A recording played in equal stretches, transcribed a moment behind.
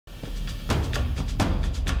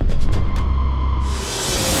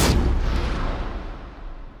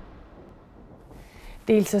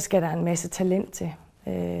Dels så skal der en masse talent til,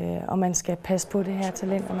 og man skal passe på det her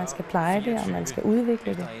talent, og man skal pleje det, og man skal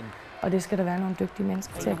udvikle det. Og det skal der være nogle dygtige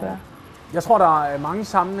mennesker til at gøre. Jeg tror, der er mange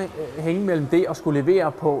sammenhænge mellem det at skulle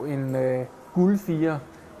levere på en guldfire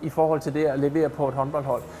i forhold til det at levere på et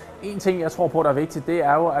håndboldhold. En ting, jeg tror på, der er vigtigt, det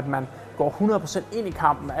er jo, at man går 100% ind i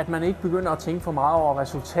kampen, at man ikke begynder at tænke for meget over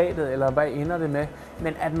resultatet, eller hvad ender det med,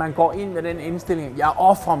 men at man går ind med den indstilling, jeg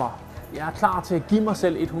offrer mig, jeg er klar til at give mig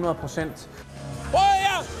selv 100%. Prøv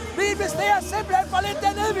her! Vi investerer simpelthen for lidt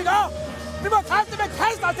dernede, vi gør! Vi må kræfte med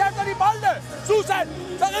kaste os efter de bolde! Susan,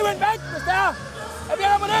 så riv en væk, hvis det er! Er vi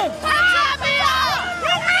på det?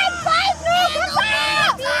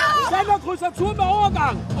 Send og krydsatur med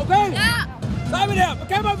overgang, okay? Ja! Så er vi der, hvad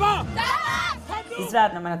kæmper vi for? Det er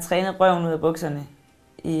svært, når man har trænet røven ud af bukserne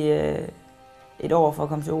i et år for at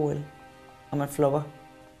komme til OL, og man flopper.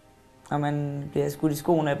 Og man bliver skudt i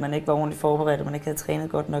skoene, at man ikke var ordentligt forberedt, og man ikke havde trænet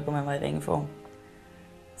godt nok, og man var i ringeform.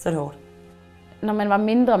 Så er det hårdt. Når man var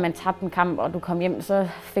mindre, og man tabte en kamp, og du kom hjem, så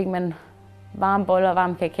fik man varme boller og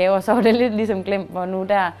varm kakao, og så var det lidt ligesom glemt, hvor nu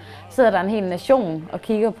der sidder der en hel nation og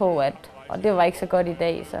kigger på, og det var ikke så godt i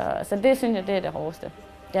dag. Så det synes jeg, det er det hårdeste.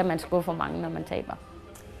 Det er, at man skuffer mange, når man taber.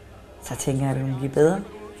 Så tænker jeg, at det må blive bedre,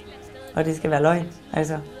 og det skal være løgn.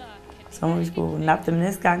 Altså, så må vi skulle nappe dem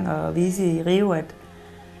næste gang og vise i Rio, at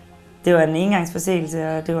det var en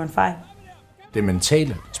engangsforseelse, og det var en fejl. Det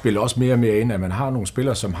mentale spiller også mere og mere ind, at man har nogle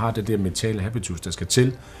spillere, som har det der mentale habitus, der skal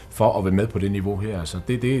til for at være med på det niveau her. Altså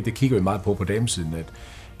det kigger vi meget på damesiden, at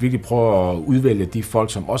virkelig prøve at udvælge de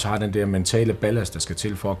folk, som også har den der mentale ballast, der skal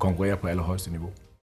til for at konkurrere på allerhøjeste niveau.